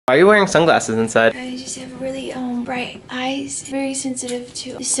Why are you wearing sunglasses inside? I just have really bright eyes, very sensitive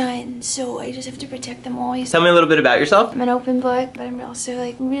to the sun, so I just have to protect them always. Tell me a little bit about yourself. I'm an open book, but I'm also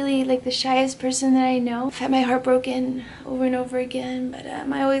like really like the shyest person that I know. I've had my heart broken over and over again, but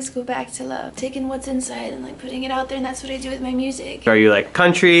I always go back to love, taking what's inside and like putting it out there, and that's what I do with my music. Are you like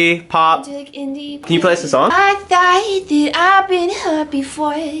country, pop? I do like indie. Can you play us a song? I thought that I've been hurt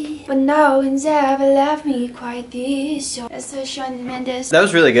before, but no one's ever loved me quite this. So that's the Shawn Mendes. That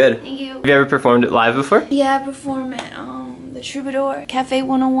was really good. Thank you. Have you ever performed it live before? Yeah, I perform at the Troubadour, Cafe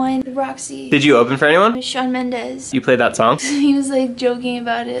 101, the Roxy. Did you open for anyone? Shawn Mendes. You played that song? He was like joking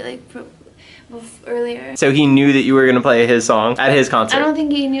about it like earlier. So he knew that you were gonna play his song at his concert? I don't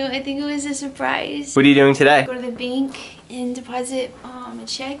think he knew. I think it was a surprise. What are you doing today? Go to the bank and deposit a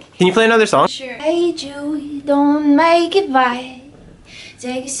check. Can you play another song? Sure. Hey Joey, don't make it right.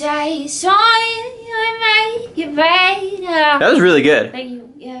 Take a side song, I make it right. That was really good. Thank you.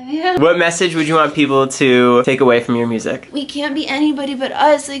 Yeah. What message would you want people to take away from your music? We can't be anybody but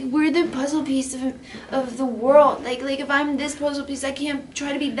us. Like, we're the puzzle piece of the world. Like if I'm this puzzle piece, I can't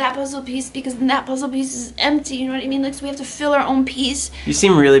try to be that puzzle piece because then that puzzle piece is empty. You know what I mean? Like, so we have to fill our own piece. You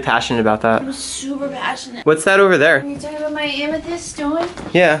seem really passionate about that. I'm super passionate. What's that over there? You're talking about my amethyst stone?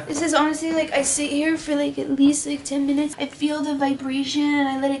 Yeah. This is honestly like, I sit here for like at least like 10 minutes. I feel the vibration and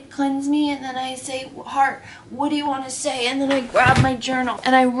I let it cleanse me, and then I say, heart, what do you want to say? And then I grab my journal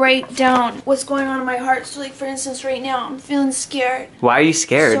and I write down what's going on in my heart. So like, for instance, right now I'm feeling scared. Why are you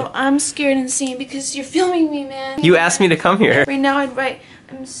scared? So I'm scared and seen because you're filming me, man. You asked me to come here. Right now I'd write,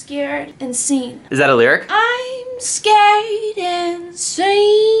 I'm scared and seen. Is that a lyric? I'm scared and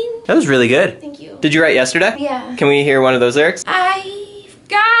seen. That was really good. Thank you. Did you write yesterday? Yeah. Can we hear one of those lyrics? I've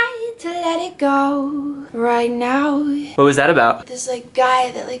got to let it go right now. What was that about? This like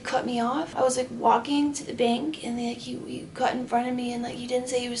guy that like cut me off. I was like walking to the bank and like he cut in front of me, and like he didn't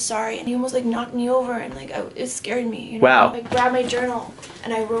say he was sorry, and he almost like knocked me over, and like it scared me. You know? Wow. I grabbed my journal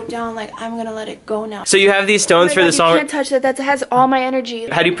and I wrote down like, I'm gonna let it go now. So you have these stones Oh my for God, the song. You can't touch that. That has all my energy.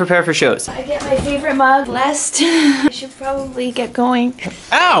 How do you prepare for shows? I get my favorite mug, blessed. I should probably get going.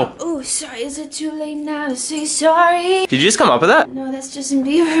 Ow! Oh, sorry. Is it too late now to say sorry? Did you just come up with that? No, that's Justin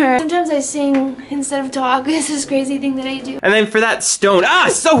Bieber. Sometimes I sing instead of talk. It's this crazy thing that I do. And then for that stone,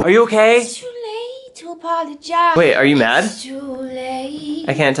 are you okay? It's too late to apologize. Wait, are you mad? It's too late.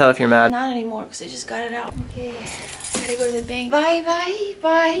 I can't tell if you're mad. Not anymore because I just got it out. Okay, gotta go to the bank. Bye, bye,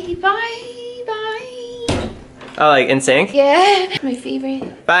 bye, bye, bye. Oh, like in sync? Yeah, my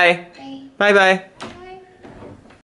favorite. Bye. Bye. Bye bye.